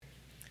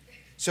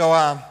So,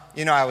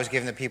 I was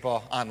giving the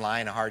people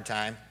online a hard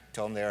time.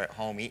 Told them they were at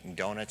home eating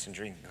donuts and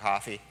drinking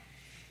coffee.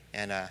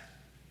 And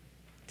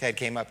Ted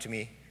came up to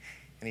me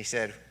and he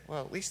said,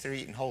 well, at least they're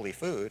eating holy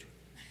food.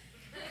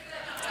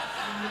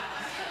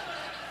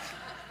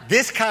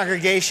 This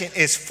congregation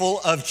is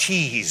full of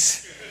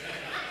cheese.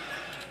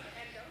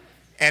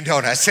 And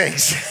donuts,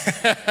 thanks.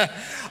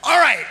 All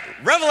right,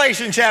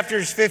 Revelation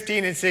chapters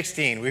 15 and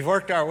 16. We've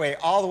worked our way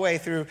all the way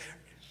through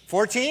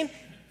 14.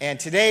 And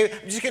today,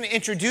 I'm just going to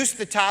introduce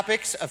the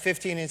topics of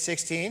 15 and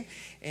 16.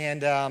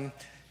 And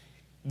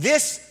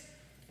this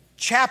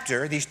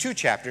chapter, these two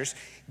chapters,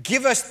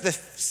 give us the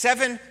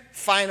 7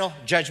 final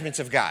judgments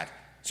of God.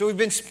 So we've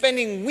been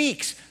spending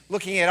weeks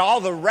looking at all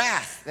the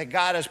wrath that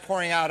God is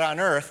pouring out on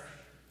earth.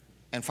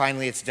 And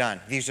finally, it's done.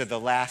 These are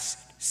the last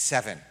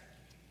 7.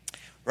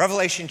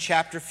 Revelation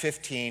chapter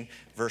 15,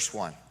 verse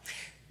 1.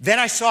 Then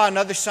I saw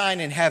another sign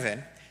in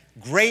heaven,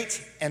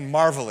 great and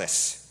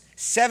marvelous,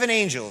 7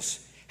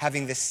 angels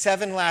having the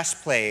 7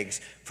 last plagues,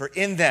 for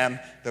in them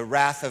the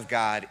wrath of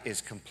God is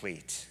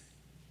complete.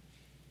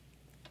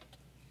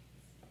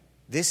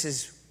 This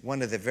is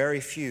one of the very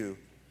few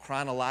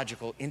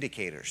chronological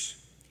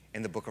indicators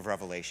in the book of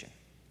Revelation.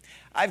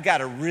 I've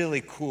got a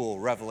really cool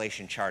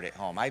Revelation chart at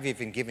home. I've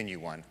even given you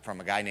one from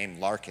a guy named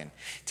Larkin.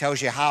 It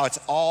tells you how it's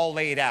all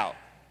laid out.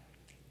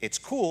 It's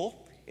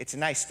cool. It's a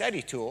nice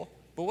study tool.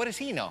 But what does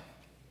he know?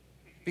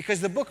 Because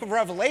the book of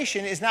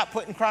Revelation is not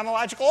put in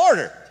chronological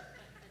order.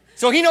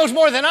 So he knows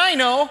more than I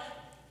know,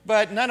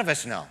 but none of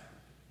us know.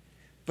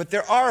 But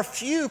there are a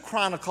few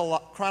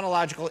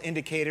chronological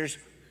indicators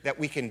that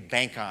we can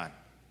bank on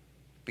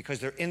because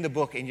they're in the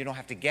book and you don't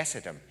have to guess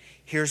at them.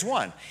 Here's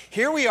one.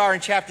 Here we are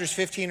in chapters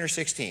 15 or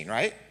 16,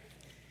 right?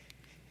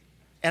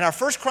 And our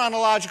first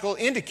chronological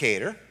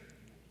indicator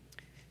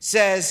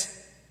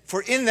says,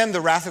 for in them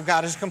the wrath of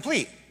God is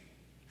complete.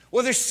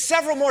 Well, there's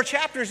several more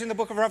chapters in the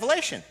book of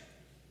Revelation.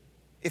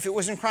 If it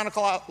was in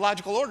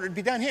chronological order, it'd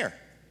be done here.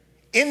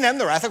 In them,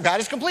 the wrath of God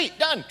is complete.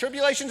 Done.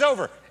 Tribulation's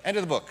over. End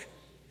of the book.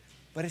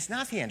 But it's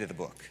not the end of the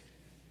book.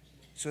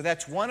 So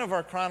that's one of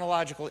our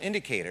chronological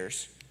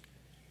indicators.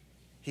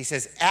 He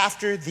says,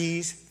 after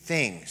these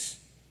things,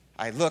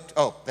 I looked.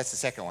 Oh, that's the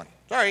second one.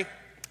 Sorry,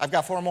 I've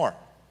got 4 more.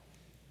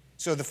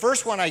 So the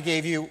first one I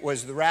gave you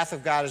was the wrath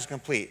of God is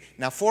complete.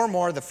 Now 4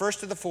 more, the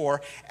first of the 4.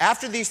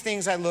 After these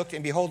things I looked,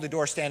 and behold, the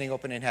door standing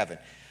open in heaven.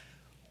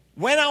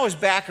 When I was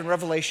back in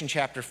Revelation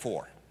chapter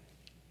 4,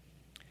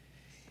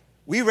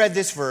 we read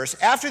this verse,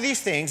 after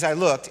these things I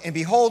looked, and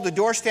behold, the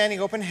door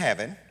standing open in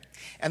heaven,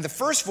 and the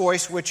first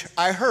voice which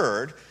I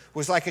heard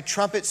was like a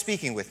trumpet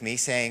speaking with me,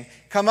 saying,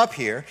 come up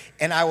here,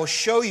 and I will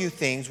show you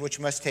things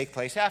which must take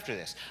place after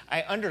this.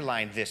 I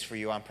underlined this for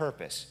you on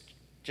purpose,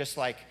 just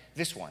like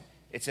this one.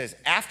 It says,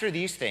 after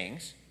these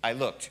things I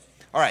looked.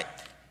 All right,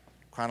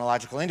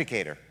 chronological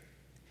indicator.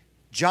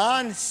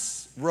 John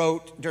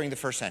wrote during the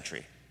first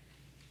century.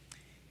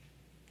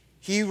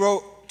 He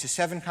wrote to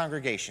 7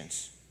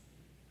 congregations.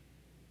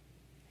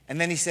 And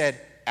then he said,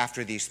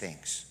 after these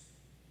things.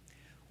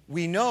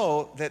 We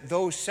know that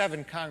those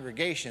 7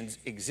 congregations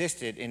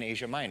existed in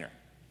Asia Minor.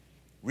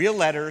 Real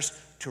letters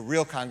to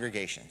real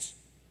congregations.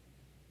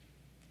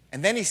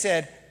 And then he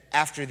said,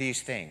 after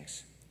these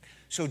things.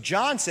 So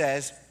John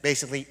says,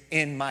 basically,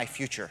 in my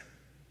future.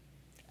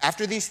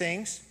 After these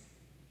things.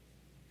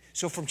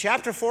 So from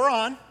chapter 4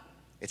 on,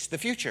 it's the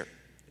future.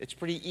 It's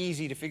pretty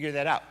easy to figure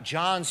that out.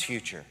 John's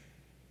future.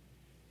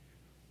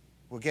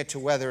 We'll get to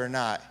whether or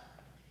not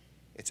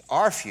it's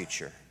our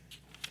future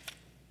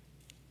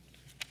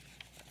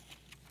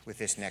with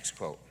this next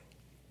quote.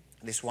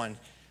 This one,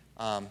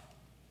 let's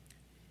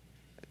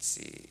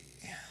see.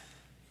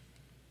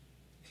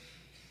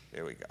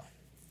 There we go.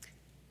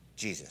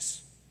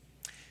 Jesus.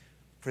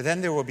 For then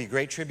there will be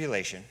great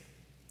tribulation,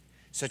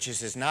 such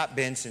as has not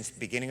been since the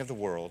beginning of the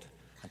world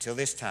until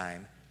this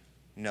time,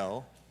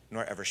 no,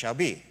 nor ever shall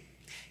be.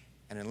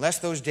 And unless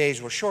those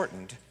days were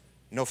shortened,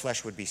 no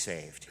flesh would be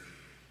saved.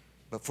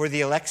 But for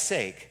the elect's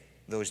sake,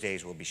 those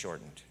days will be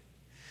shortened.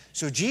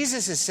 So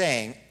Jesus is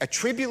saying a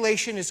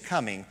tribulation is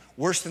coming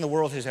worse than the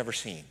world has ever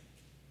seen.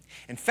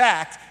 In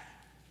fact,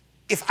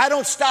 if I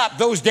don't stop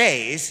those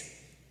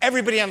days,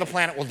 everybody on the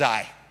planet will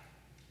die.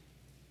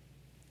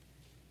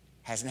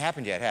 Hasn't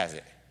happened yet, has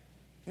it?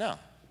 No.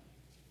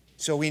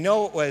 So we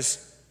know it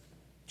was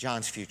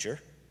John's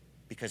future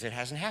because it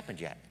hasn't happened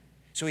yet.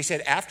 So he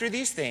said, after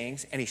these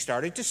things, and he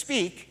started to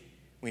speak.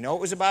 We know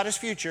it was about his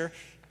future,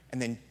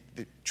 and then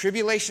the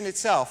tribulation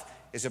itself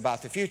is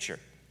about the future.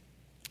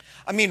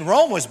 I mean,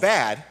 Rome was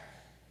bad.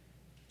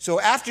 So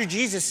after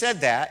Jesus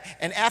said that,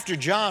 and after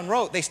John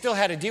wrote, they still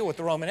had to deal with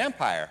the Roman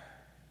Empire.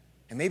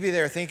 And maybe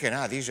they were thinking,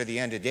 these are the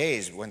end of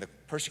days. When the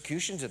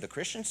persecutions of the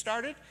Christians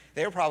started,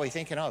 they were probably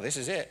thinking, this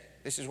is it.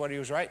 This is what he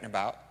was writing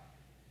about.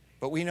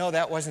 But we know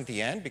that wasn't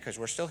the end because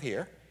we're still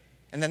here.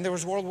 And then there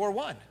was World War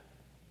I.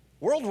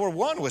 World War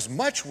I was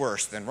much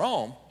worse than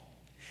Rome.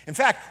 In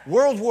fact,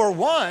 World War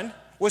I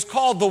was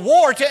called the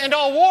war to end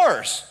all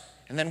wars.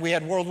 And then we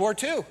had World War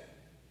II.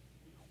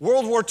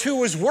 World War II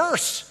was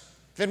worse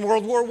than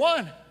World War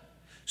I.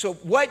 So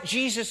what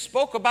Jesus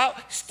spoke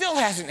about still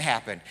hasn't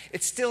happened.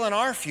 It's still in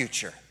our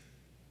future.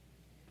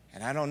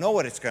 And I don't know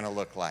what it's going to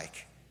look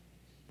like,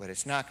 but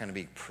it's not going to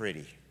be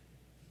pretty.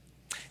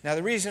 Now,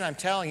 the reason I'm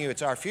telling you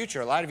it's our future,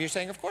 a lot of you are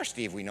saying, of course,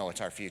 Steve, we know it's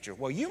our future.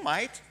 Well, you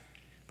might,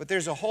 but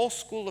there's a whole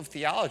school of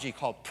theology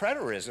called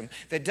preterism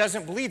that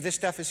doesn't believe this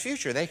stuff is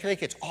future. They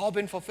think it's all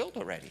been fulfilled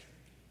already.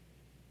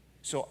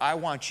 So I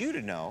want you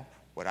to know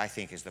what I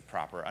think is the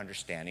proper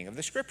understanding of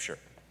the Scripture.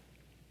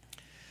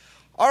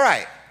 All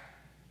right.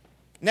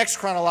 Next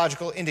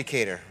chronological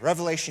indicator,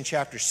 Revelation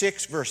chapter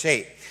 6, verse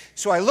 8.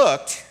 So I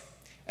looked,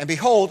 and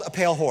behold, a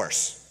pale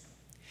horse.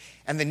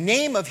 And the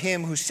name of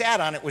him who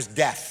sat on it was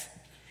Death.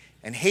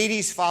 And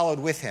Hades followed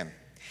with him.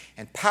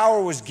 And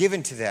power was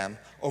given to them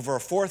over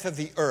a fourth of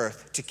the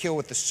earth to kill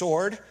with the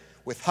sword,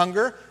 with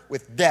hunger,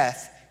 with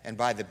death, and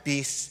by the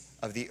beasts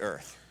of the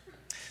earth.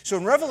 So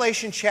in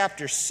Revelation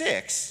chapter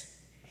 6,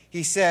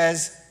 he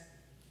says,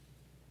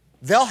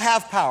 they'll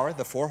have power,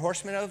 the four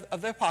horsemen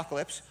of the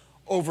apocalypse,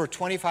 over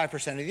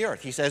 25% of the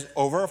earth. He says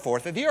over a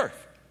fourth of the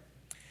earth.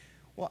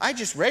 Well, I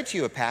just read to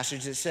you a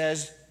passage that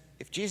says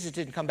if Jesus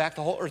didn't come back,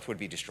 the whole earth would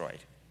be destroyed.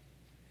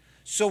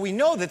 So we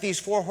know that these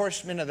four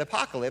horsemen of the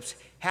apocalypse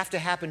have to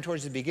happen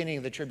towards the beginning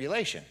of the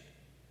tribulation.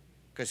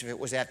 Because if it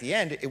was at the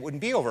end, it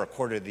wouldn't be over a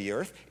quarter of the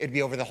earth. It'd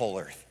be over the whole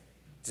earth.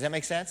 Does that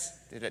make sense?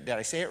 Did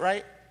I say it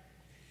right?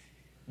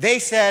 They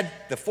said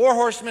the four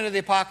horsemen of the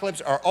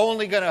apocalypse are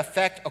only going to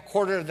affect a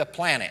quarter of the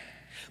planet.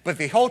 But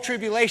the whole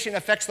tribulation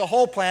affects the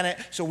whole planet,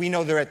 so we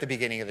know they're at the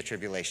beginning of the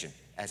tribulation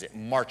as it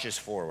marches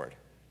forward.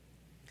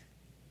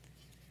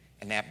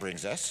 And that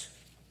brings us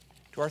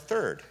to our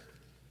third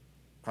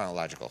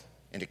chronological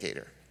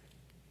indicator.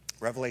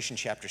 Revelation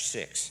chapter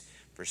 6,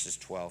 verses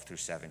 12 through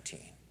 17.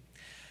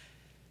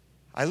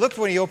 I looked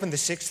when he opened the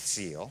sixth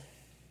seal,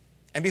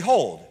 and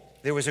behold,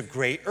 there was a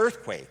great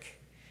earthquake,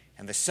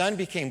 and the sun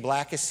became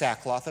black as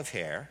sackcloth of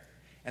hair,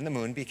 and the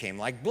moon became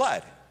like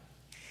blood,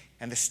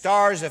 and the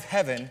stars of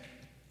heaven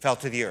fell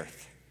to the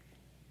earth.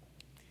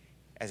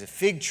 As a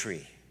fig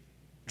tree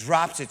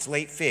drops its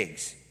late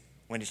figs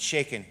when it's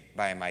shaken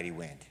by a mighty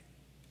wind.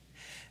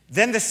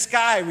 Then the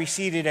sky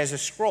receded as a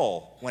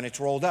scroll when it's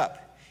rolled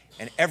up,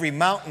 and every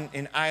mountain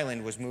and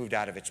island was moved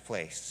out of its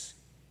place.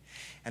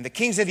 And the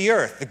kings of the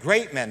earth, the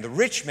great men, the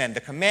rich men,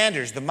 the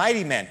commanders, the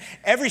mighty men,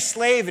 every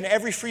slave and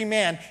every free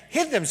man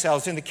hid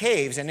themselves in the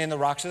caves and in the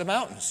rocks of the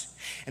mountains.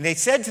 And they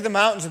said to the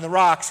mountains and the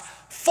rocks,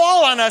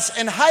 fall on us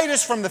and hide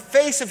us from the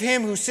face of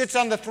him who sits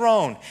on the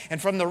throne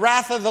and from the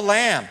wrath of the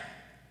Lamb.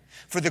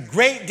 For the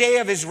great day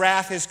of his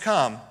wrath has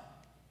come,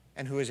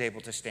 and who is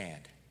able to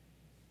stand?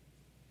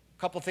 A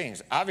couple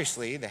things.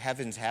 Obviously, the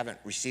heavens haven't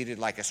receded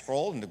like a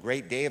scroll, and the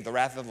great day of the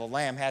wrath of the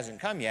Lamb hasn't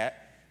come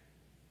yet.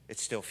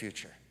 It's still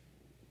future.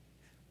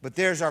 But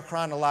there's our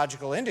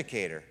chronological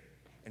indicator.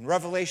 In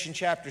Revelation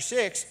chapter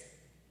 6,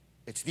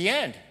 it's the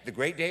end. The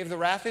great day of the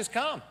wrath has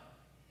come.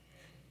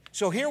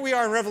 So here we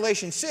are in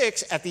Revelation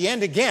 6 at the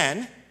end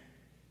again,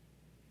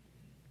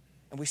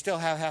 and we still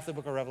have half the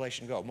book of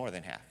Revelation to go, more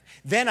than half.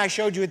 Then I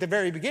showed you at the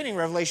very beginning,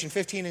 Revelation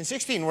 15 and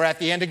 16, we're at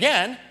the end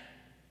again,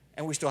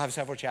 and we still have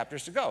several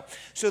chapters to go.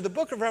 So the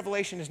book of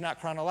Revelation is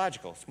not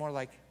chronological. It's more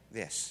like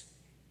this.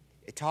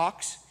 It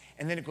talks,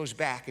 and then it goes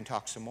back and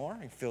talks some more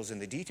and fills in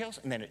the details,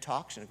 and then it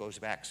talks and it goes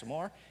back some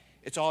more.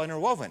 It's all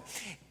interwoven.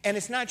 And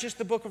it's not just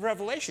the book of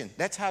Revelation.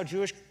 That's how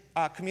Jewish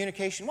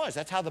communication was.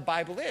 That's how the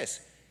Bible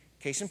is.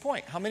 Case in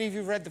point, how many of you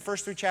have read the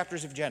first 3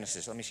 chapters of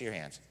Genesis? Let me see your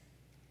hands.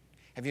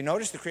 Have you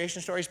noticed the creation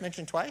story is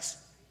mentioned twice?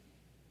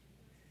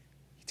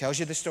 He tells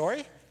you the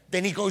story.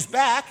 Then he goes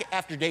back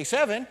after day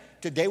 7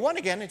 to day 1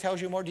 again and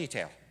tells you more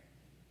detail.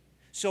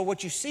 So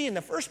what you see in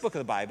the first book of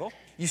the Bible,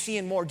 you see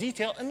in more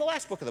detail in the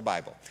last book of the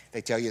Bible.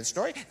 They tell you the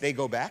story, they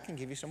go back and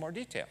give you some more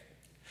detail.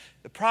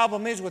 The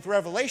problem is with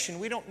Revelation,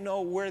 we don't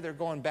know where they're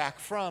going back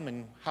from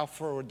and how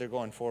forward they're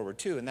going forward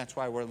to, and that's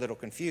why we're a little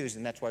confused,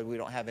 and that's why we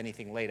don't have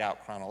anything laid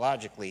out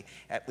chronologically,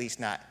 at least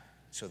not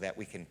so that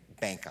we can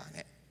bank on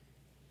it.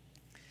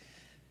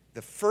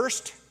 The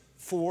first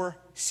 4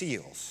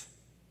 seals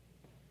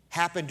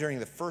happened during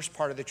the first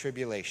part of the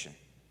tribulation.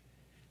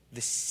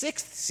 The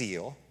 6th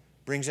seal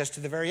brings us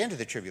to the very end of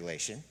the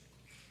tribulation.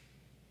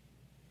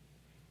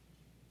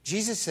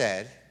 Jesus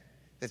said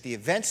that the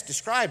events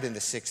described in the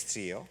 6th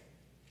seal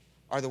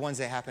are the ones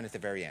that happen at the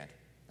very end.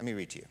 Let me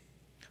read to you.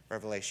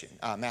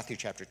 Matthew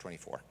chapter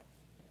 24.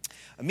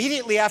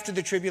 Immediately after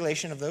the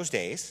tribulation of those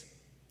days,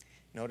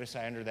 notice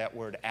I under that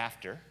word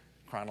after,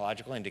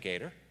 chronological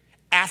indicator,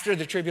 after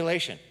the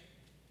tribulation.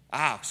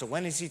 So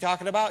when is he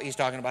talking about? He's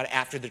talking about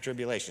after the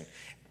tribulation,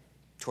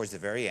 towards the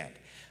very end.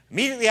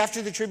 Immediately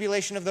after the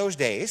tribulation of those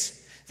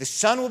days, the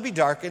sun will be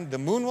darkened, the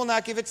moon will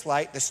not give its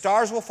light, the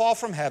stars will fall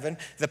from heaven,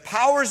 the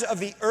powers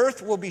of the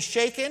earth will be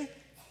shaken,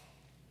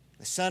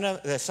 the sign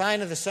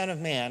of the Son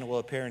of Man will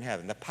appear in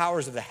heaven. The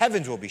powers of the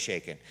heavens will be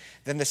shaken.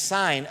 Then the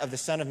sign of the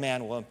Son of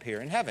Man will appear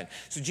in heaven.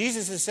 So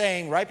Jesus is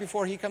saying right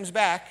before he comes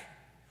back,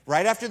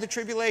 right after the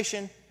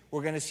tribulation,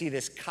 we're going to see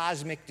this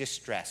cosmic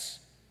distress.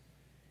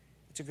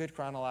 It's a good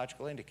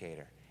chronological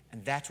indicator.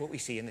 And that's what we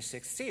see in the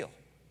 6th seal.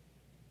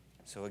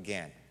 So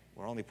again,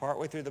 We're only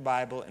partway through the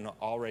Bible, and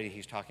already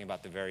he's talking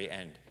about the very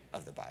end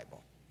of the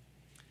Bible.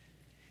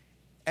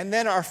 And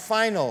then our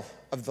final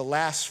of the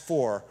last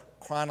four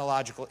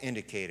chronological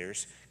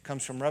indicators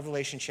comes from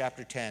Revelation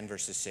chapter 10,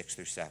 verses 6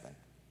 through 7.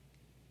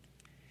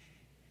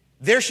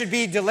 There should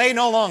be delay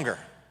no longer,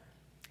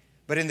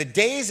 but in the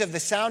days of the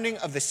sounding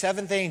of the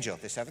seventh angel,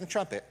 the seventh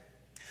trumpet,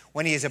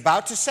 when he is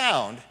about to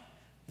sound,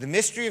 the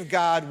mystery of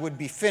God would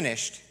be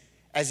finished,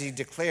 as he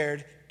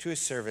declared to his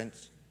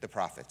servants, the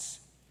prophets.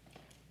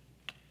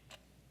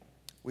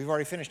 We've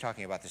already finished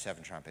talking about the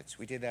seven trumpets.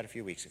 We did that a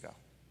few weeks ago.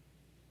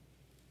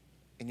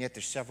 And yet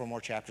there's several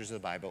more chapters of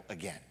the Bible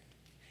again.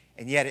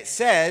 And yet it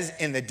says,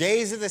 in the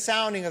days of the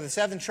sounding of the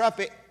seventh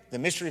trumpet, the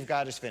mystery of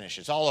God is finished.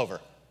 It's all over.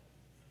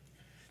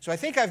 So I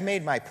think I've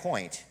made my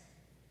point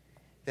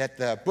that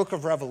the book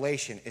of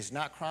Revelation is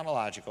not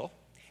chronological.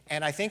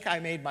 And I think I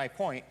made my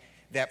point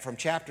that from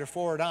chapter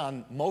 4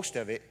 on, most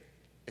of it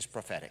is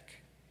prophetic.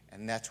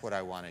 And that's what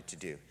I wanted to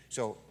do.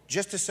 So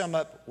just to sum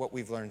up what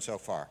we've learned so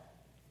far.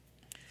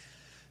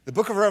 The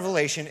book of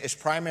Revelation is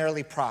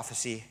primarily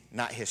prophecy,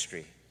 not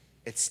history.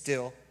 It's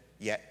still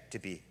yet to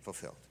be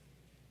fulfilled.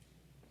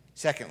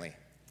 Secondly,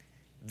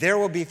 there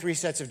will be three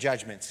sets of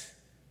judgments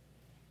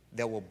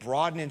that will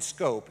broaden in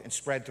scope and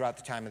spread throughout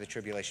the time of the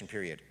tribulation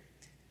period.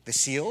 The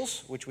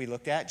seals, which we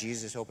looked at,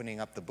 Jesus opening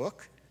up the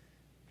book.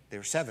 There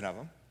were 7 of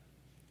them.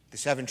 The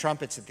 7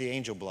 trumpets that the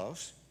angel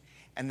blows.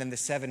 And then the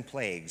 7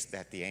 plagues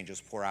that the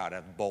angels pour out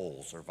of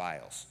bowls or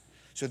vials.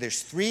 So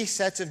there's 3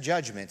 sets of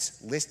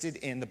judgments listed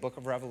in the book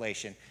of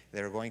Revelation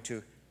that are going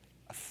to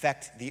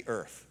affect the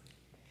earth.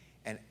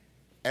 And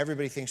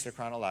everybody thinks they're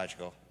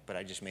chronological, but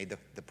I just made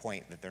the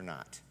point that they're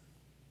not.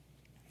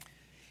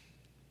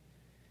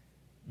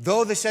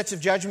 Though the sets of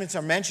judgments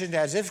are mentioned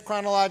as if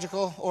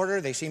chronological order,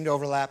 they seem to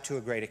overlap to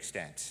a great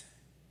extent.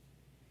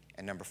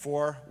 And number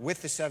 4,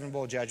 with the 7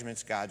 bowl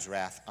judgments, God's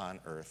wrath on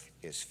earth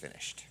is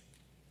finished.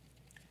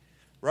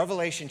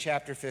 Revelation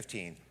chapter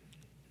 15.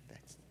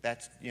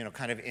 That's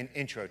kind of an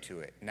intro to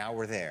it. Now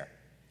we're there.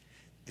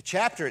 The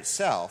chapter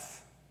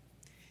itself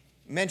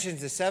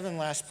mentions the 7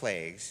 last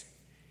plagues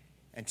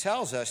and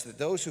tells us that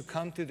those who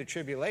come through the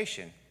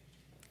tribulation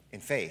in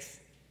faith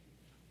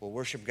will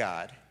worship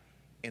God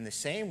in the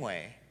same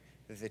way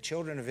that the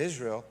children of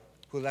Israel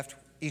who left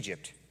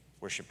Egypt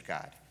worshiped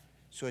God.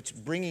 So it's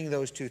bringing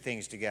those 2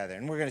 things together.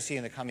 And we're going to see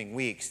in the coming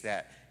weeks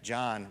that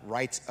John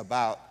writes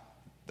about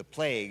the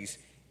plagues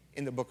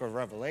in the book of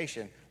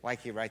Revelation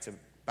like he writes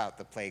about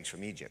the plagues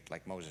from Egypt,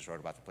 like Moses wrote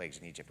about the plagues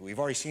in Egypt. We've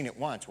already seen it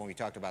once when we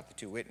talked about the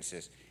 2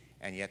 witnesses,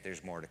 and yet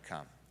there's more to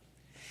come.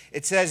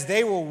 It says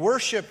they will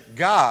worship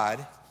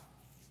God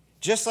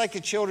just like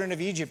the children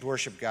of Egypt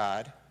worshiped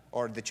God,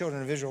 or the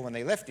children of Israel when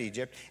they left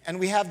Egypt. And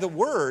we have the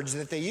words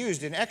that they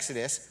used in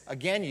Exodus,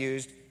 again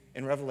used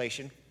in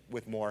Revelation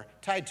with more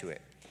tied to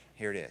it.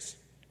 Here it is,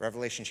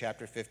 Revelation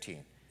chapter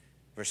 15,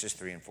 verses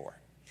 3 and 4.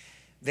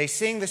 They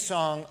sing the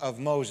song of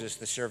Moses,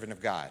 the servant of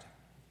God,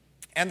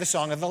 and the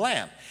song of the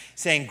Lamb,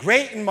 saying,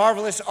 "Great and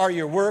marvelous are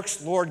your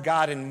works, Lord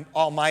God and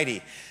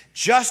Almighty.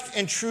 Just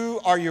and true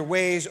are your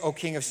ways, O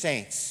King of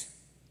saints.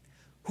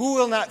 Who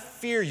will not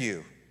fear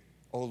you,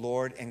 O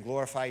Lord, and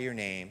glorify your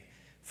name?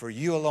 For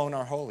you alone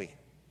are holy.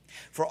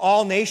 For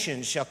all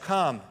nations shall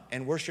come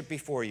and worship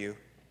before you,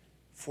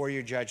 for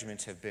your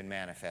judgments have been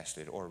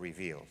manifested or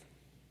revealed."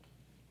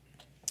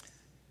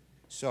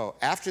 So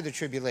after the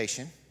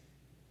tribulation,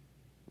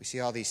 we see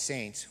all these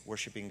saints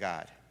worshiping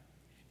God.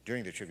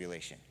 During the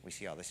tribulation, we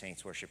see all the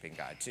saints worshiping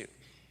God too.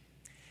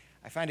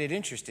 I find it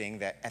interesting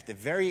that at the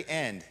very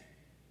end,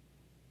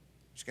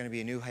 there's going to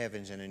be a new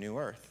heavens and a new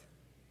earth,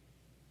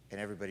 and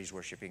everybody's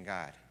worshiping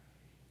God.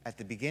 At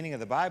the beginning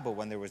of the Bible,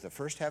 when there was the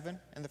first heaven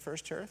and the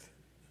first earth,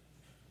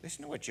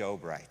 listen to what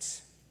Job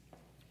writes.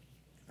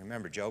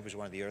 Remember, Job is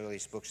one of the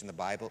earliest books in the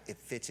Bible. It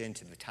fits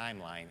into the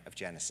timeline of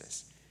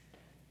Genesis.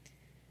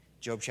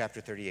 Job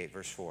chapter 38,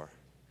 verse 4.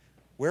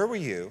 "Where were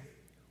you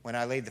when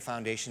I laid the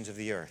foundations of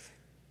the earth?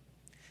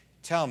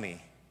 Tell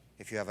me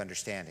if you have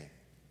understanding.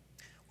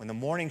 When the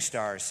morning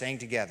stars sang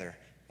together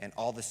and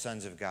all the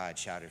sons of God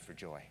shouted for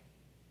joy."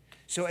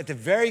 So at the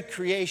very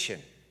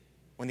creation,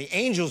 when the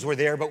angels were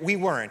there but we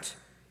weren't,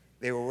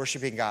 they were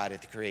worshiping God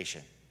at the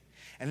creation.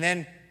 And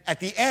then at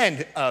the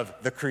end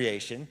of the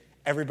creation,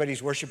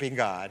 everybody's worshiping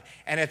God.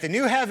 And at the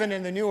new heaven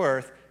and the new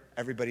earth,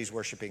 everybody's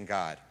worshiping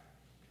God.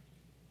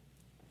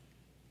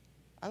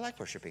 I like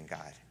worshiping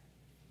God.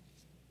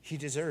 He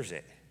deserves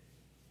it.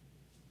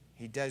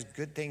 He does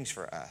good things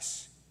for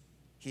us.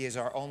 He is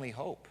our only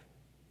hope.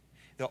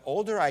 The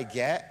older I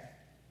get,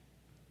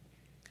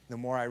 the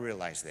more I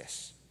realize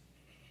this.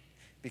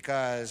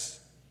 Because,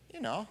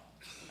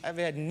 I've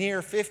had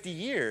near 50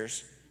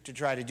 years to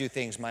try to do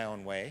things my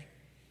own way,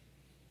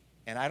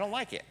 and I don't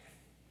like it.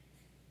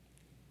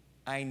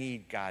 I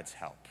need God's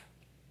help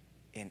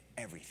in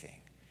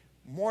everything.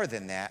 More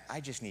than that, I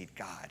just need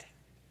God.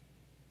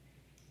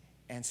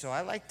 And so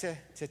I like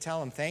to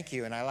tell him thank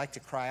you, and I like to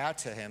cry out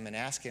to him and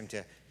ask him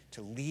to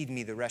lead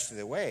me the rest of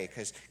the way,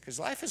 because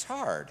life is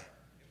hard.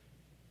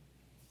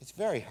 It's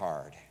very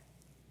hard.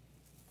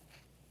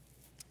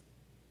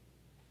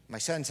 My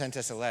son sent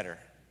us a letter.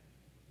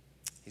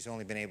 He's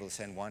only been able to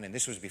send one, and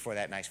this was before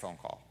that nice phone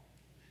call.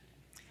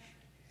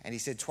 And he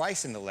said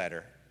twice in the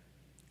letter,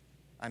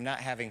 "I'm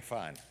not having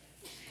fun."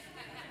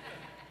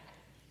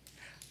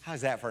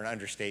 How's that for an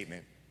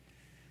understatement?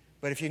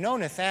 But if you know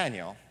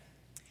Nathaniel,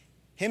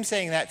 him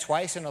saying that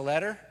twice in a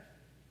letter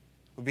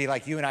would be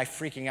like you and I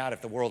freaking out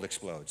if the world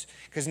explodes.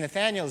 Because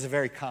Nathaniel is a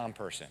very calm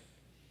person.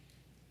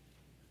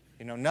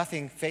 You know,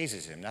 nothing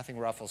phases him, nothing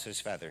ruffles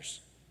his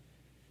feathers.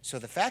 So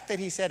the fact that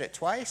he said it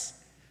twice,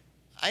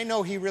 I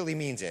know he really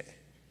means it.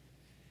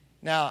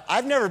 Now,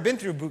 I've never been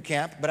through boot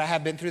camp, but I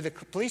have been through the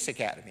police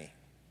academy.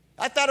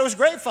 I thought it was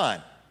great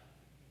fun.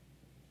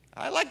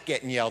 I like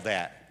getting yelled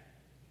at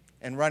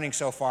and running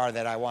so far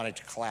that I wanted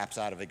to collapse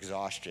out of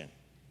exhaustion.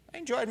 I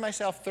enjoyed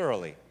myself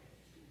thoroughly. Of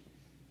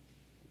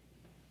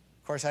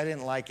course, I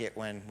didn't like it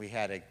when we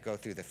had to go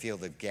through the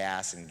field of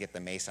gas and get the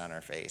mace on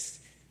our face.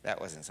 That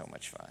wasn't so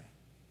much fun.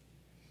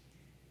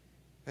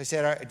 I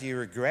said, "Do you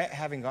regret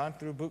having gone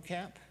through boot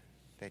camp,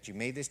 that you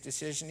made this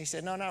decision?" He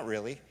said, "No, not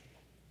really."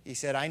 He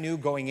said, "I knew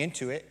going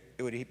into it,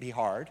 it would be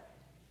hard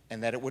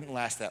and that it wouldn't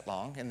last that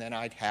long, and then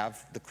I'd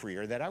have the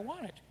career that I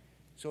wanted.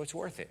 So it's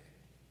worth it.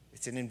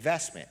 It's an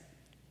investment.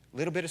 A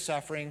little bit of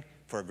suffering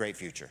for a great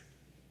future."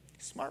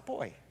 Smart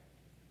boy.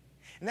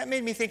 And that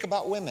made me think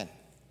about women.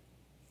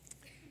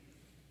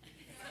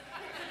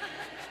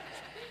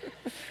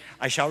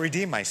 I shall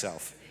redeem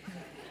myself.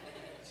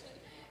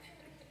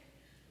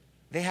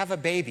 They have a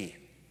baby.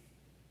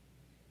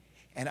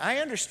 And I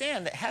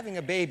understand that having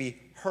a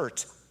baby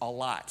hurts a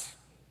lot.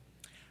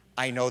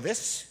 I know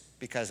this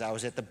because I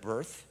was at the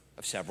birth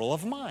of several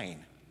of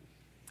mine.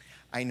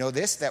 I know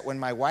this, that when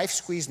my wife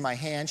squeezed my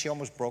hand, she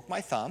almost broke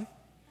my thumb.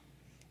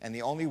 And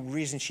the only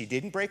reason she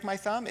didn't break my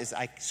thumb is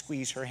I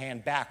squeezed her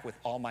hand back with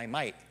all my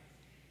might.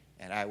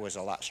 And I was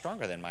a lot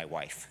stronger than my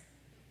wife.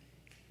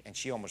 And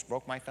she almost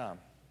broke my thumb.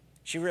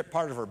 She ripped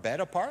part of her bed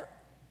apart.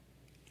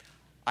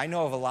 I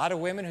know of a lot of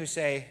women who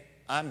say,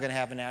 "I'm going to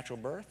have a natural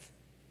birth."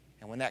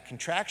 And when that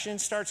contraction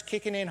starts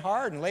kicking in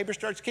hard and labor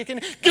starts kicking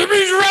in, "Give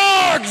me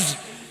drugs!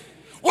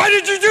 Why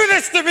did you do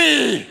this to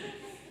me?"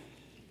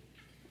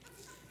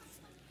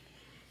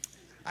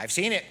 I've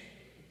seen it.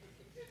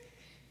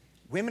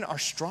 Women are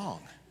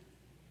strong.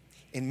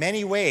 In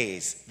many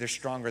ways, they're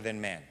stronger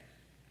than men.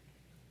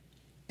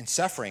 In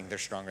suffering, they're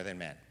stronger than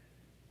men.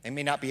 They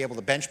may not be able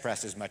to bench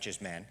press as much as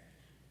men,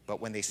 but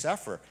when they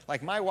suffer,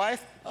 like my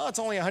wife, it's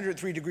only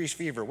 103 degrees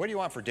fever. What do you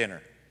want for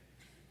dinner?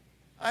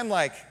 I'm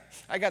like,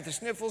 "I got the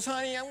sniffles,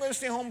 honey. I'm going to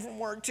stay home from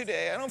work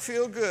today. I don't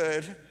feel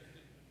good."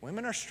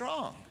 Women are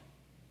strong.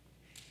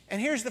 And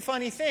here's the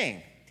funny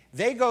thing.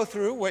 They go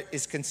through what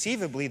is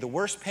conceivably the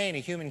worst pain a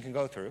human can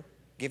go through,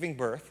 giving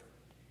birth,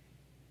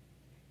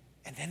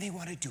 and then they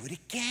want to do it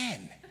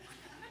again.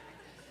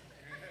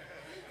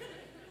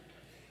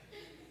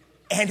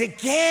 And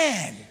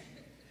again.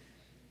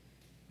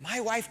 My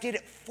wife did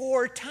it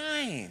 4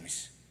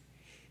 times.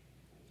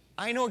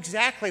 I know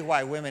exactly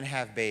why women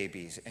have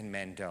babies and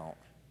men don't.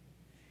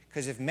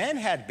 Because if men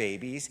had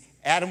babies,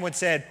 Adam would have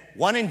said,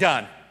 "One and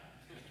done.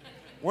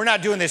 We're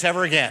not doing this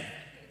ever again."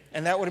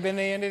 And that would have been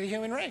the end of the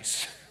human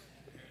race.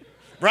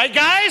 Right,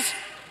 guys?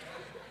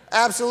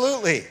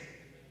 Absolutely.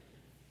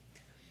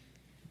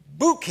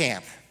 Boot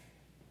camp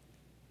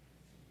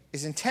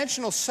is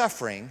intentional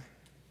suffering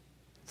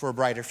for a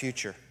brighter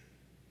future.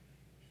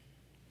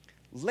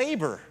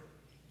 Labor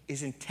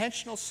is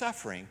intentional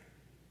suffering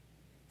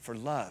for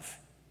love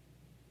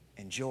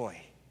and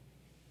joy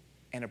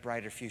and a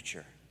brighter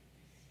future.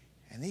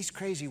 And these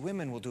crazy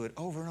women will do it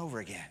over and over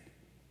again.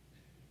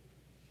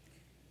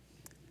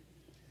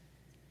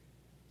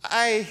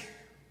 I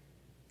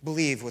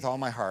believe with all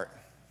my heart,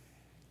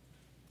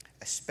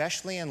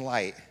 especially in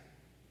light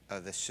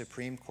of the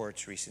Supreme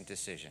Court's recent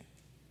decision,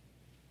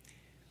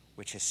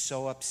 which has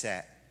so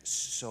upset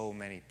so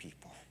many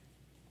people.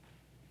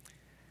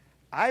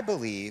 I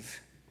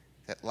believe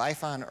that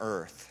life on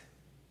earth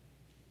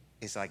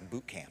is like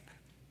boot camp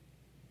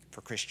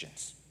for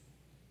Christians.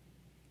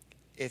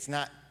 It's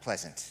not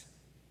pleasant.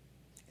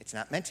 It's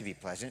not meant to be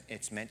pleasant.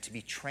 It's meant to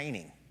be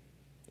training.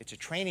 It's a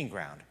training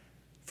ground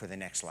for the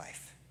next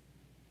life.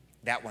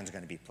 That one's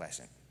going to be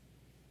pleasant.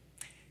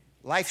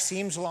 Life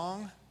seems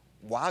long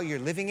while you're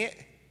living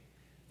it,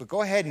 but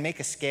go ahead and make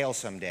a scale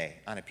someday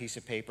on a piece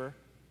of paper.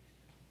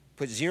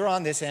 Put 0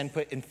 on this end,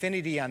 put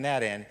infinity on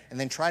that end, and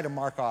then try to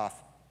mark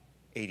off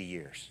 80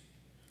 years.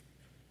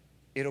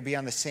 It'll be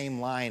on the same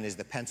line as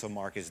the pencil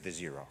mark is the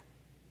 0,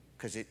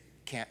 because it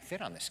can't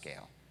fit on the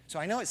scale. So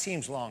I know it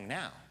seems long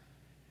now,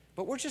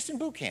 but we're just in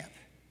boot camp.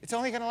 It's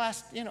only going to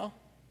last, a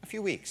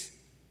few weeks.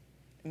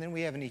 And then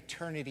we have an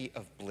eternity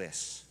of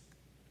bliss.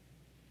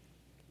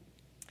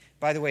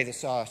 By the way, this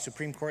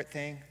Supreme Court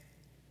thing,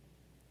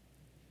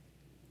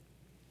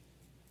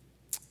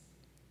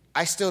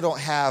 I still don't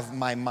have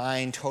my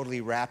mind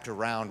totally wrapped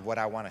around what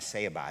I want to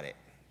say about it.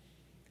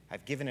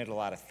 I've given it a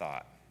lot of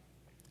thought,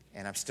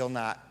 and I'm still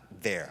not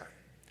there.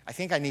 I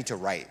think I need to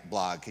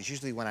blog, because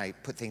usually when I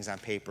put things on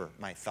paper,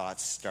 my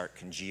thoughts start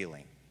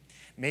congealing.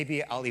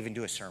 Maybe I'll even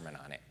do a sermon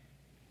on it.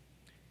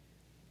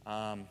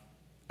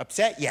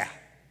 Upset? Yeah.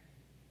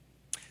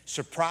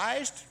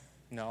 Surprised?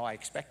 No, I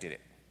expected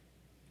it.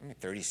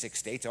 36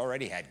 states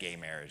already had gay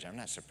marriage. I'm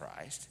not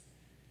surprised.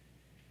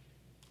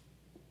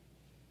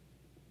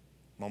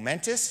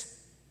 Momentous?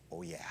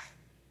 Oh, yeah.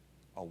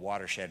 A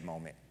watershed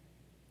moment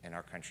in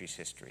our country's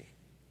history.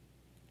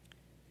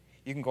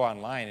 You can go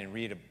online and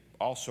read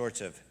all sorts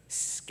of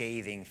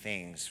scathing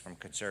things from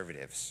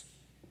conservatives.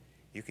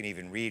 You can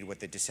even read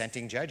what the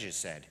dissenting judges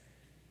said.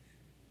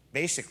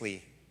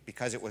 Basically,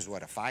 because it was, a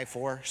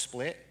 5-4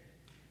 split?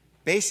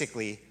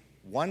 Basically,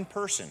 one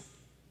person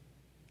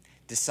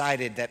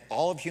decided that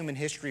all of human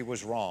history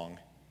was wrong,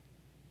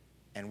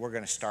 and we're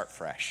going to start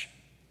fresh.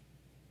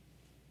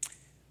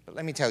 But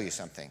let me tell you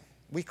something.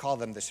 We call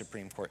them the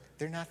Supreme Court.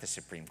 They're not the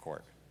Supreme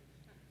Court.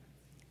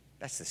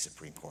 That's the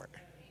Supreme Court.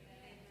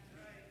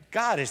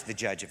 God is the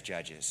judge of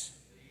judges.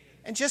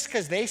 And just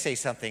because they say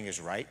something is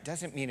right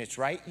doesn't mean it's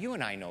right. You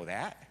and I know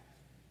that.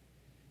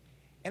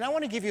 And I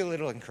want to give you a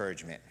little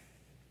encouragement.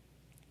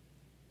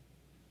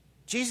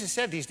 Jesus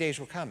said these days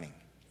were coming.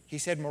 He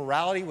said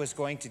morality was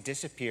going to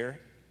disappear.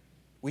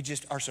 We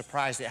just are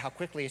surprised at how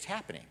quickly it's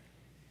happening.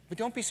 But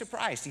don't be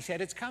surprised. He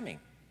said it's coming.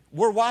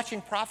 We're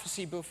watching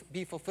prophecy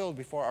be fulfilled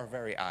before our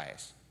very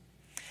eyes.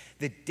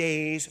 The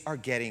days are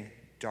getting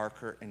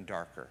darker and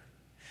darker.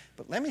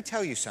 But let me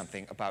tell you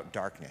something about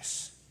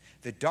darkness.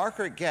 The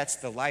darker it gets,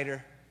 the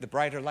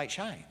brighter light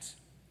shines.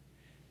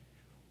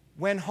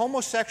 When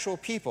homosexual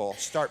people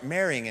start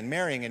marrying and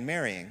marrying and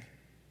marrying,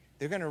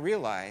 they're going to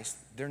realize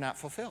they're not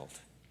fulfilled.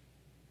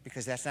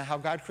 Because that's not how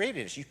God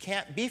created us. You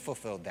can't be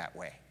fulfilled that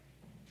way.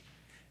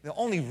 The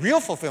only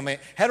real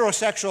fulfillment,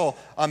 heterosexual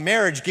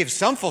marriage gives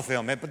some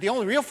fulfillment, but the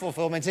only real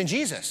fulfillment is in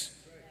Jesus.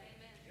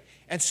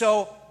 And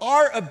so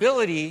our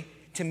ability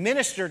to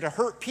minister to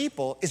hurt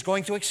people is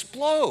going to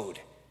explode.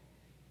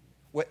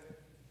 What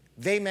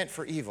they meant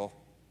for evil,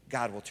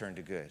 God will turn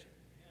to good.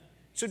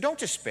 So don't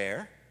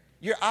despair.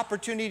 Your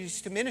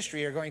opportunities to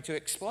ministry are going to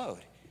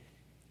explode.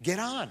 Get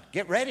on.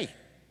 Get ready.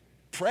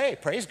 Pray.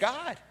 Praise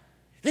God.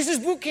 This is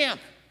boot camp.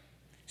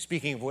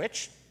 Speaking of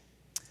which,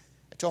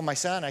 I told my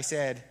son, I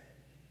said,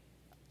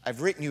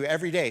 I've written you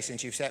every day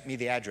since you've sent me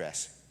the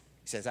address.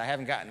 He says, I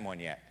haven't gotten one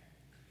yet.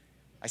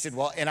 I said,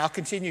 well, and I'll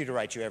continue to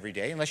write you every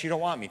day unless you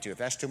don't want me to. If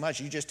that's too much,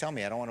 you just tell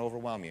me. I don't want to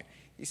overwhelm you.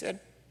 He said,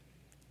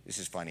 this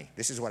is funny.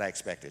 This is what I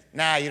expected.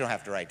 Nah, you don't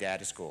have to write, Dad.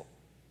 It's cool.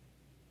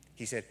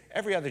 He said,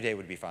 every other day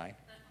would be fine.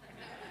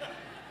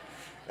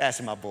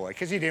 That's my boy,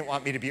 because he didn't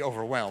want me to be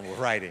overwhelmed with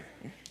writing.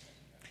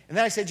 And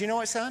then I said, you know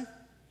what, son?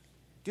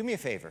 Do me a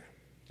favor.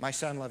 My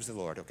son loves the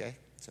Lord, okay?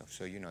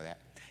 So you know that.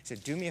 I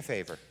said, do me a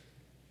favor.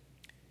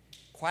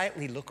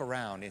 Quietly look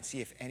around and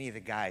see if any of the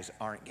guys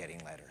aren't getting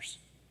letters.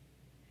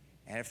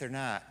 And if they're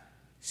not,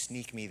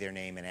 sneak me their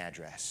name and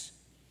address.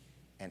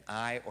 And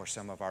I or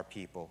some of our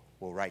people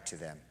will write to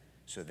them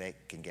so they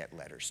can get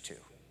letters too.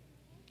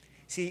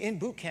 See, in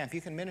boot camp,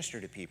 you can minister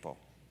to people.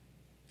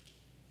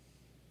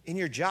 In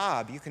your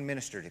job, you can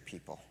minister to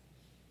people.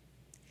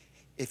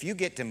 If you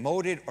get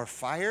demoted or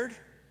fired,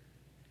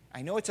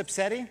 I know it's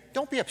upsetting.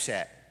 Don't be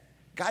upset.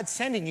 God's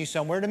sending you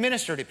somewhere to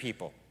minister to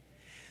people.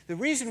 The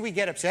reason we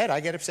get upset, I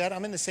get upset,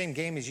 I'm in the same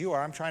game as you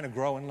are. I'm trying to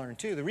grow and learn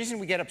too. The reason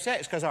we get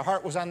upset is because our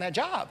heart was on that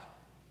job.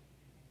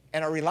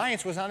 And our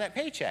reliance was on that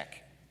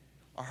paycheck.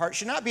 Our heart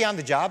should not be on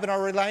the job and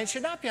our reliance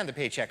should not be on the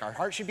paycheck. Our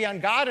heart should be on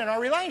God and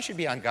our reliance should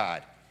be on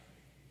God.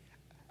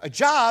 A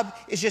job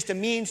is just a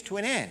means to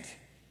an end.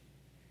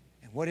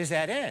 And what is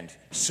that end?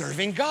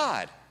 Serving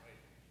God.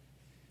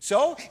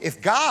 So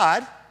if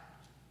God,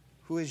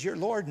 who is your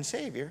Lord and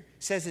Savior,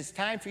 says it's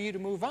time for you to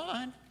move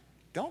on,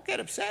 don't get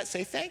upset.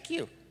 Say thank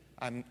you.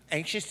 I'm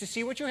anxious to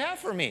see what you have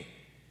for me.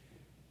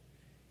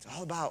 It's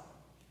all about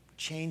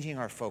changing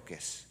our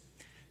focus.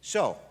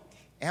 So,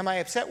 am I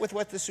upset with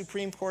what the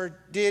Supreme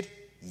Court did?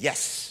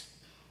 Yes.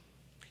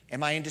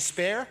 Am I in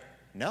despair?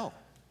 No.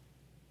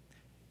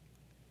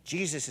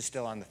 Jesus is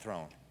still on the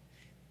throne.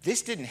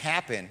 This didn't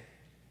happen,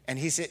 and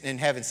he's sitting in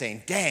heaven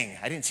saying, dang,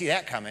 I didn't see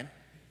that coming.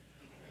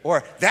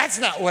 Or, that's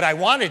not what I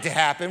wanted to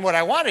happen. What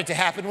I wanted to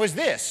happen was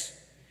this.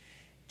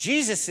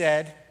 Jesus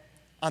said,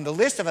 on the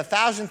list of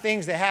 1,000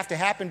 things that have to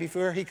happen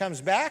before he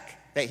comes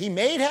back, that he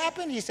made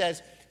happen, he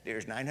says,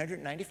 there's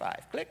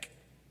 995. Click.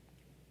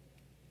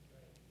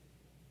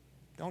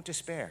 Don't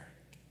despair.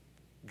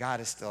 God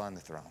is still on the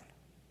throne.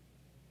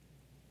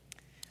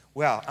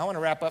 Well, I want to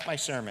wrap up my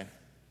sermon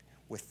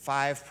with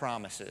 5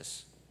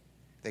 promises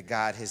that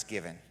God has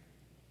given.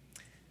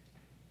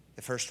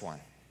 The first one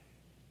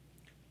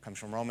comes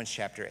from Romans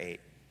chapter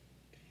 8.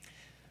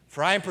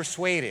 For I am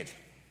persuaded,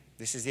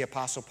 this is the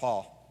Apostle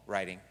Paul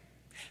writing,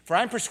 for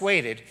I am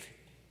persuaded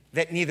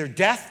that neither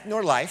death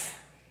nor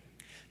life,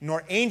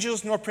 nor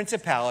angels nor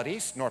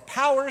principalities, nor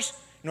powers,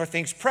 nor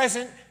things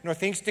present, nor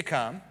things to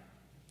come.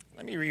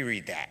 Let me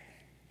reread that.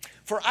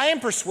 For I am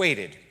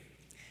persuaded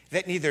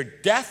that neither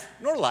death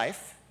nor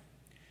life,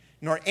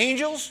 nor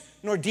angels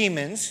nor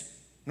demons,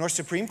 nor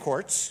supreme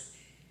courts,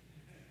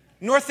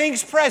 nor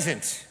things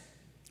present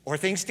or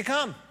things to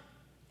come,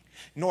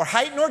 nor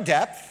height nor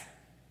depth,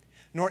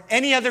 nor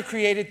any other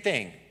created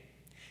thing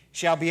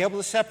shall be able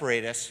to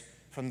separate us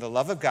from the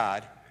love of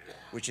God,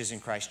 which is in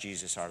Christ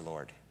Jesus our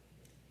Lord.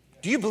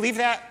 Do you believe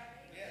that?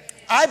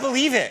 I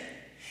believe it.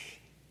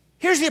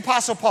 Here's the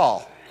Apostle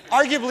Paul,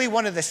 arguably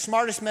one of the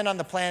smartest men on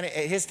the planet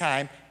at his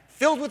time,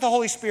 filled with the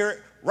Holy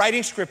Spirit,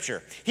 writing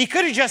scripture. He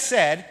could have just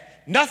said,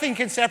 nothing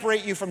can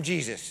separate you from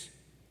Jesus.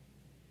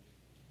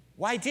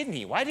 Why didn't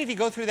he? Why did he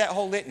go through that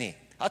whole litany?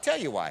 I'll tell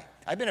you why.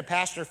 I've been a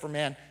pastor for,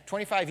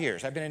 25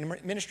 years. I've been in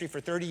ministry for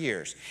 30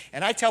 years.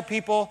 And I tell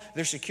people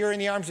they're secure in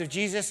the arms of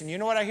Jesus, and you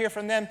know what I hear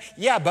from them?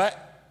 Yeah,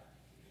 but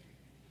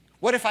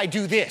what if I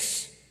do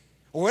this?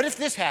 Or what if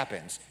this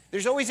happens?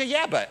 There's always a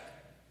yeah, but.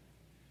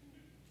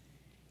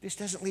 This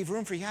doesn't leave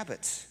room for yeah,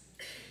 buts.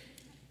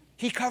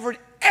 He covered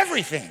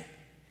everything.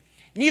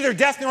 Neither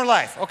death nor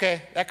life.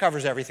 Okay, that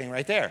covers everything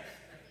right there.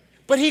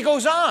 But he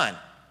goes on.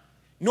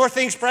 Nor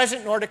things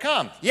present nor to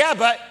come. Yeah,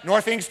 but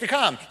nor things to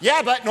come.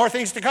 Yeah, but nor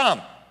things to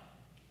come.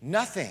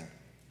 Nothing.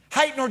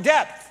 Height nor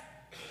depth.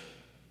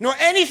 Nor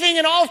anything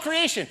in all of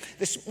creation.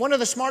 One of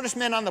the smartest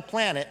men on the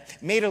planet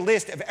made a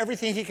list of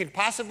everything he could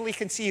possibly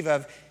conceive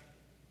of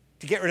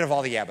to get rid of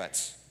all the yeah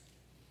buts.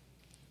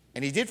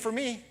 And he did for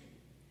me.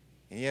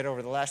 And yet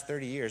over the last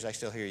 30 years, I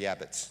still hear yeah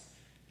buts.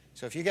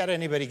 So if you got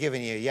anybody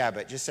giving you a yeah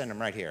but, just send them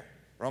right here.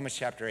 Romans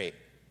chapter 8,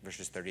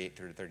 verses 38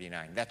 through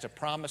 39. That's a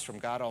promise from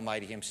God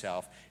Almighty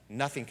himself.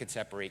 Nothing can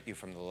separate you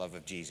from the love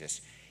of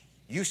Jesus.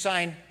 You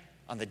sign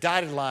on the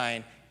dotted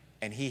line,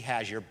 and he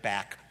has your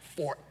back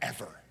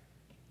forever.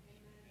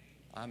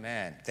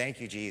 Amen.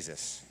 Thank you,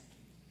 Jesus.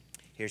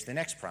 Here's the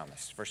next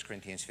promise, 1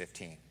 Corinthians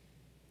 15.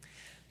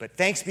 But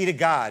thanks be to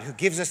God who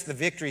gives us the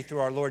victory through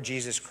our Lord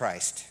Jesus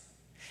Christ.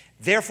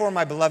 Therefore,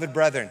 my beloved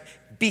brethren,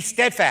 be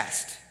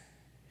steadfast,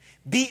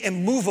 be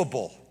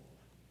immovable,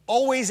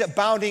 always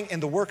abounding in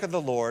the work of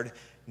the Lord,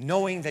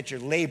 knowing that your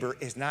labor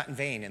is not in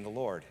vain in the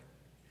Lord.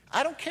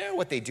 I don't care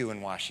what they do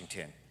in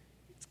Washington.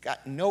 It's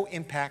got no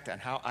impact on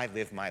how I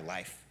live my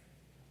life.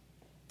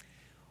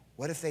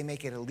 What if they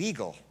make it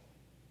illegal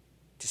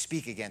to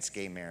speak against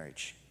gay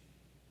marriage?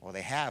 Well,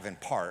 they have in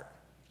part,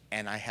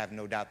 and I have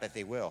no doubt that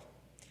they will.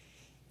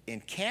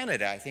 In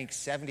Canada, I think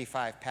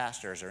 75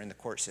 pastors are in the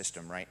court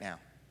system right now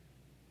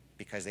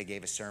because they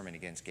gave a sermon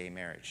against gay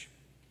marriage.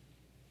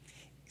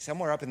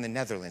 Somewhere up in the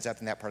Netherlands, up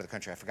in that part of the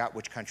country, I forgot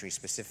which country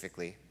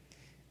specifically,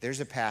 there's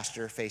a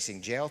pastor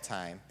facing jail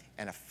time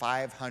and a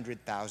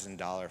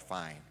 $500,000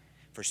 fine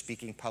for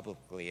speaking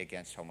publicly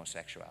against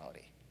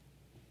homosexuality.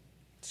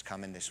 It's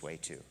coming this way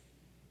too.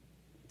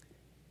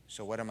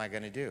 So what am I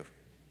going to do?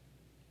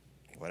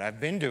 What I've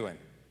been doing.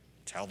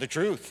 Tell the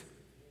truth.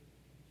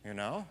 You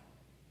know?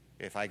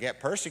 If I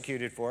get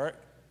persecuted for it,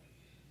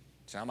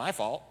 it's not my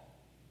fault.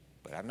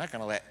 But I'm not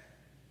going to let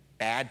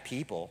bad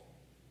people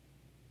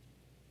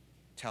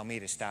tell me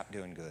to stop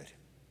doing good.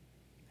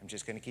 I'm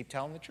just going to keep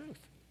telling the truth,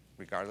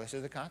 regardless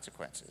of the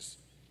consequences.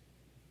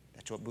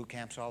 That's what boot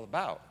camp's all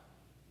about.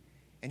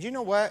 And you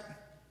know what?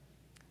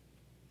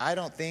 I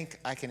don't think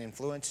I can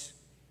influence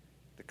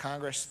the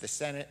Congress, the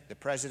Senate, the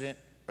President,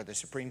 or the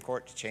Supreme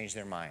Court to change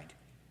their mind.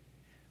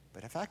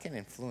 But if I can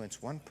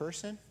influence one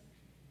person,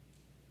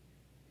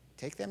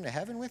 take them to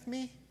heaven with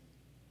me,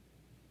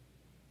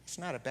 it's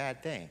not a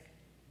bad thing.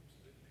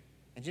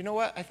 And you know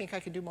what? I think I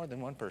can do more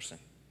than one person.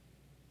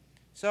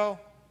 So,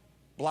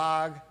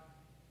 blog,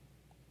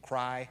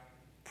 cry,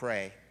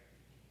 pray,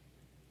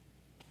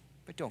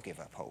 but don't give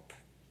up hope.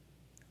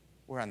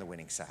 We're on the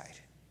winning side.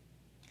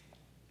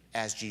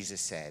 As Jesus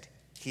said,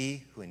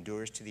 he who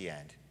endures to the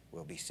end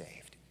will be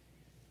saved.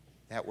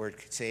 That word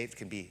saved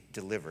can be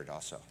delivered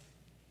also.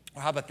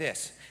 Well, how about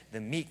this?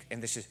 The meek,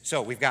 and this is,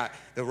 so we've got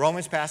the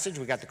Romans passage,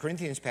 we've got the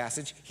Corinthians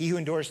passage. He who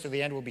endures to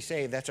the end will be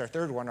saved. That's our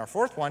third one. Our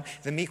fourth one,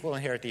 the meek will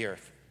inherit the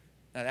earth.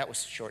 Now that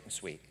was short and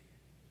sweet.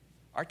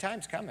 Our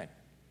time's coming.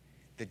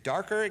 The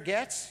darker it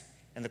gets,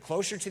 and the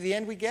closer to the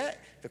end we get,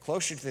 the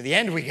closer to the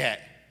end we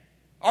get.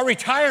 Our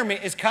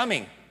retirement is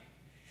coming.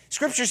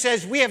 Scripture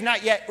says we have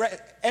not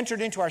yet entered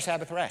into our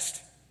Sabbath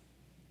rest.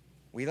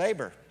 We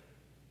labor.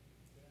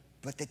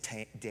 But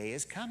the day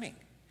is coming.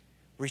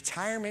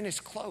 Retirement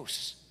is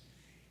close.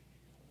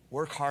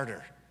 Work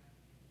harder.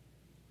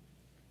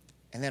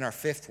 And then our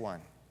fifth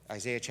one,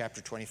 Isaiah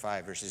chapter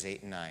 25, verses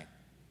 8 and 9,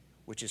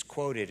 which is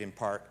quoted in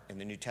part in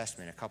the New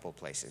Testament a couple of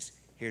places.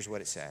 Here's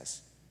what it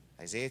says.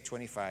 Isaiah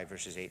 25,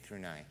 verses 8 through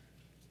 9.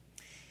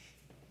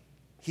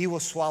 He will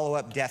swallow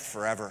up death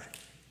forever.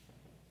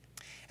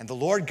 And the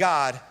Lord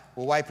God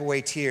will wipe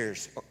away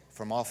tears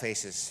from all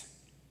faces.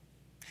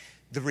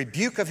 The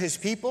rebuke of his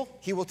people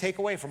he will take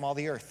away from all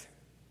the earth.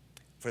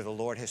 For the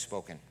Lord has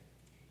spoken.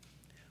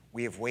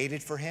 We have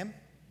waited for him,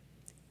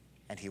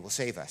 and he will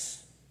save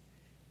us.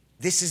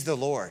 This is the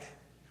Lord.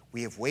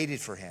 We have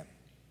waited for him.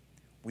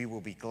 We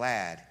will be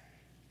glad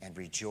and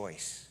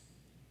rejoice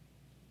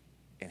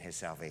in his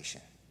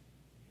salvation.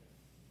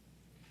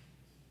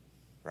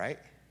 Right?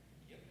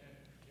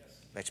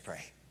 Let's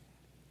pray.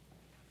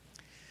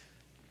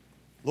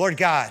 Lord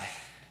God,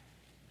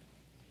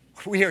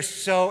 we are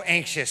so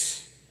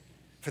anxious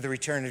for the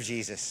return of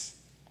Jesus.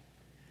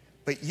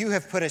 But you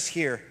have put us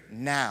here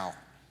now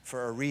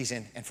for a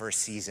reason and for a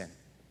season.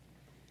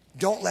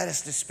 Don't let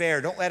us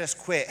despair. Don't let us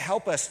quit.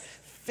 Help us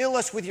Fill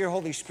us with your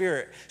Holy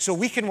Spirit so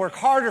we can work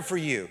harder for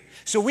you,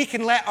 so we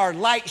can let our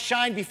light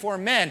shine before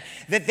men,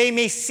 that they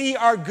may see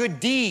our good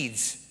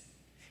deeds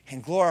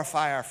and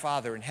glorify our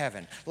Father in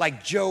heaven,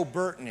 like Joe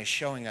Burton is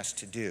showing us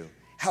to do.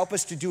 Help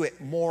us to do it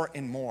more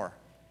and more.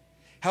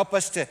 Help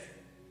us to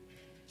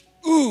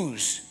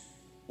ooze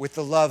with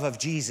the love of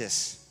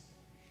Jesus.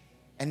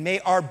 And may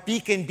our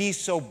beacon be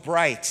so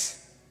bright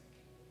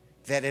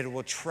that it will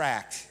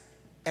attract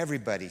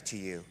everybody to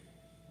you.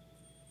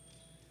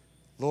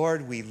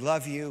 Lord, we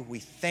love you. We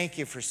thank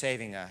you for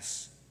saving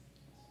us.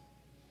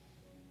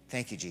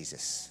 Thank you,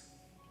 Jesus.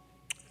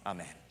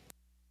 Amen.